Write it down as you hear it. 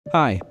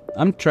Hi,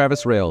 I'm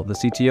Travis Rail, the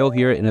CTO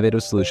here at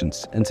Innovative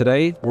Solutions, and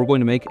today we're going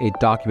to make a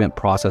document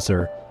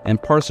processor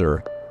and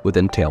parser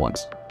within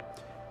Tailwinds.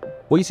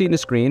 What you see on the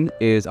screen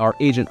is our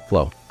agent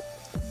flow.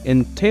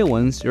 In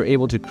Tailwinds, you're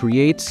able to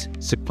create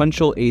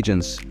sequential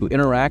agents who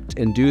interact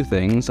and do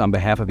things on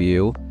behalf of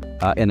you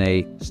in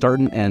a start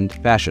and end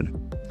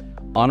fashion.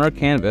 On our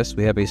canvas,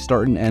 we have a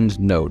start and end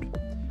node.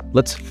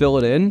 Let's fill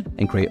it in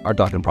and create our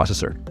document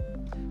processor.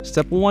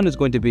 Step one is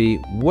going to be,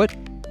 what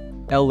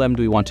LLM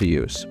do we want to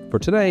use? For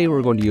today,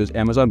 we're going to use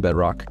Amazon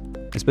Bedrock,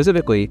 and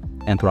specifically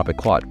Anthropic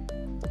Claude.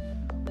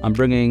 I'm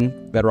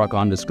bringing Bedrock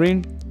on the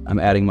screen, I'm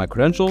adding my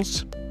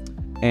credentials,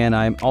 and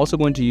I'm also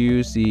going to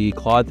use the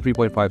Claude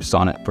 3.5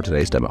 Sonnet for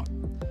today's demo.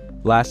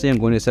 Lastly, I'm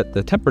going to set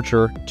the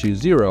temperature to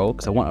 0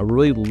 because I want a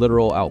really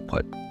literal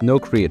output, no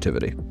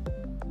creativity.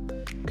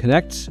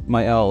 Connect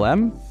my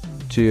LLM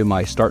to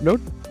my start node.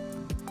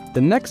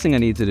 The next thing I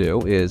need to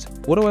do is,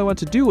 what do I want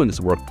to do in this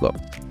workflow?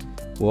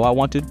 Well, I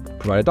want to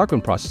provide a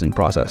document processing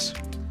process.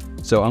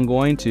 So I'm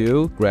going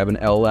to grab an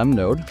LLM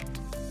node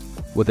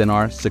within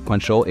our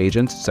sequential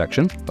agent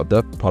section of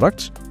the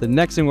product. The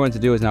next thing we're going to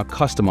do is now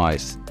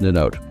customize the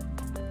node.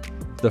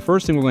 The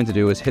first thing we're going to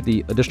do is hit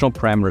the additional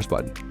parameters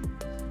button.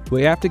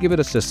 We have to give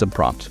it a system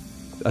prompt.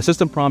 A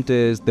system prompt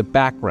is the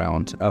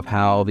background of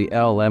how the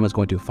LLM is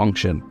going to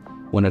function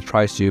when it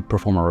tries to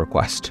perform a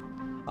request.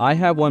 I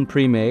have one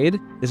pre-made.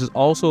 This is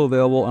also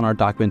available on our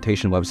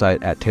documentation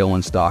website at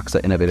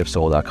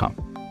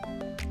tailwindsdocs.innovativesol.com.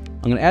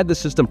 I'm going to add the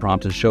system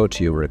prompt and show it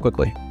to you really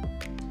quickly.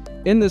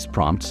 In this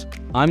prompt,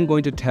 I'm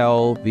going to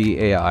tell the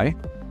AI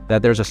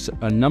that there's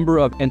a number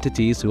of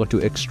entities we want to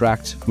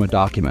extract from a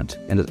document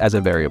and as a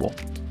variable.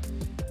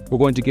 We're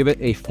going to give it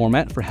a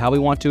format for how we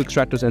want to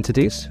extract those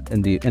entities,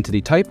 and the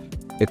entity type,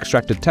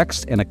 extracted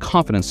text, and a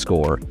confidence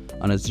score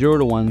on a 0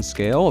 to 1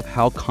 scale of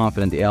how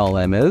confident the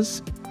LLM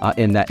is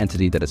in that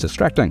entity that it's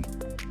extracting.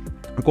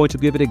 We're going to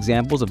give it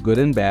examples of good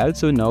and bad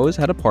so it knows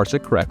how to parse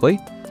it correctly,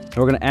 and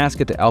we're going to ask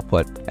it to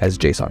output as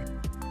JSON.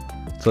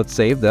 So let's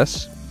save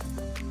this.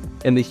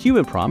 In the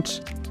human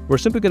prompt, we're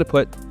simply going to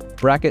put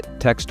bracket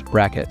text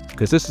bracket,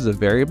 because this is a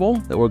variable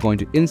that we're going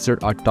to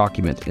insert our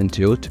document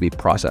into to be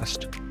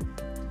processed.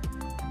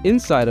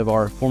 Inside of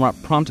our format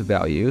prompt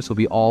values will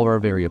be all of our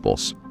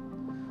variables.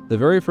 The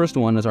very first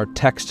one is our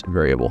text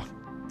variable.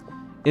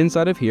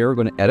 Inside of here, we're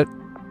going to edit.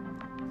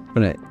 We're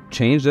going to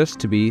change this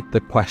to be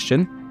the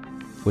question,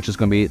 which is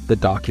going to be the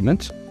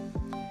document.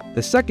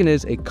 The second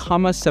is a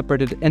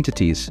comma-separated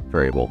entities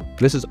variable.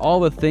 This is all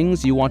the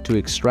things you want to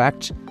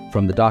extract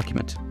from the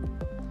document.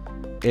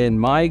 In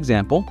my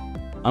example,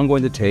 I'm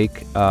going to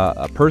take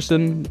a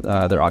person,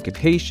 their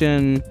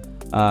occupation,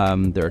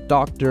 their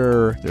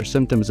doctor, their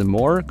symptoms, and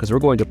more, because we're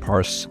going to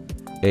parse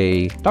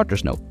a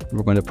doctor's note.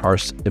 We're going to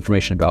parse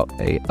information about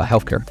a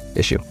healthcare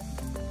issue.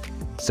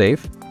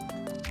 Save.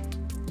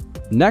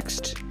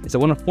 Next is I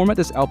want to format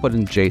this output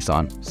in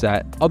JSON so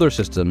that other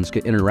systems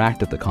can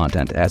interact with the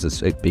content as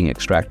it's being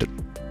extracted.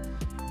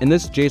 In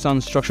this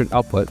JSON structured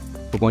output,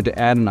 we're going to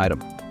add an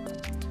item.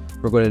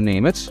 We're going to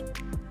name it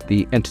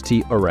the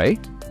entity array.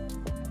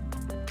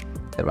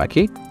 Hit my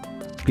key.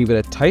 Give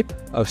it a type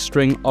of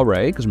string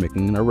array because we're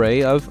making an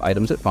array of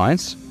items it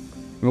finds.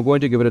 And we're going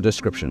to give it a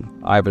description.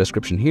 I have a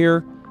description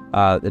here.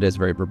 It is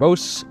very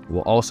verbose.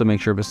 We'll also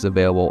make sure this is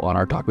available on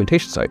our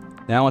documentation site.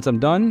 Now, once I'm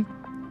done,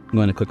 I'm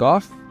going to click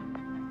off.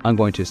 I'm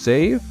going to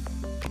save.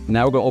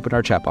 Now we're going to open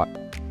our chatbot.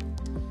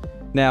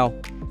 Now,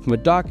 from a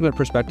document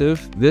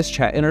perspective, this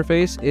chat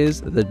interface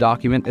is the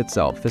document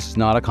itself. This is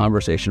not a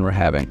conversation we're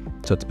having.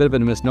 So it's a bit of a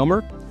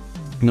misnomer.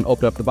 I'm going to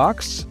open up the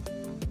box,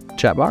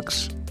 chat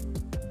box.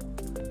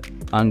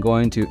 I'm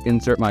going to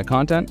insert my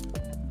content.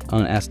 I'm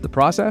going to ask the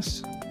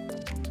process,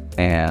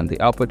 and the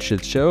output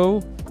should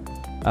show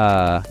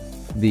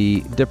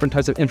the different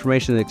types of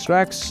information it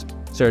extracts: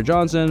 Sarah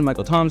Johnson,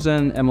 Michael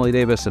Thompson, Emily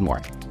Davis, and more.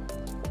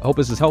 I hope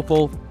this is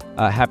helpful.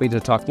 Happy to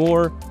talk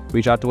more.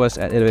 Reach out to us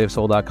at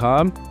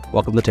innovativesol.com.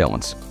 Welcome to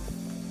Tailwinds.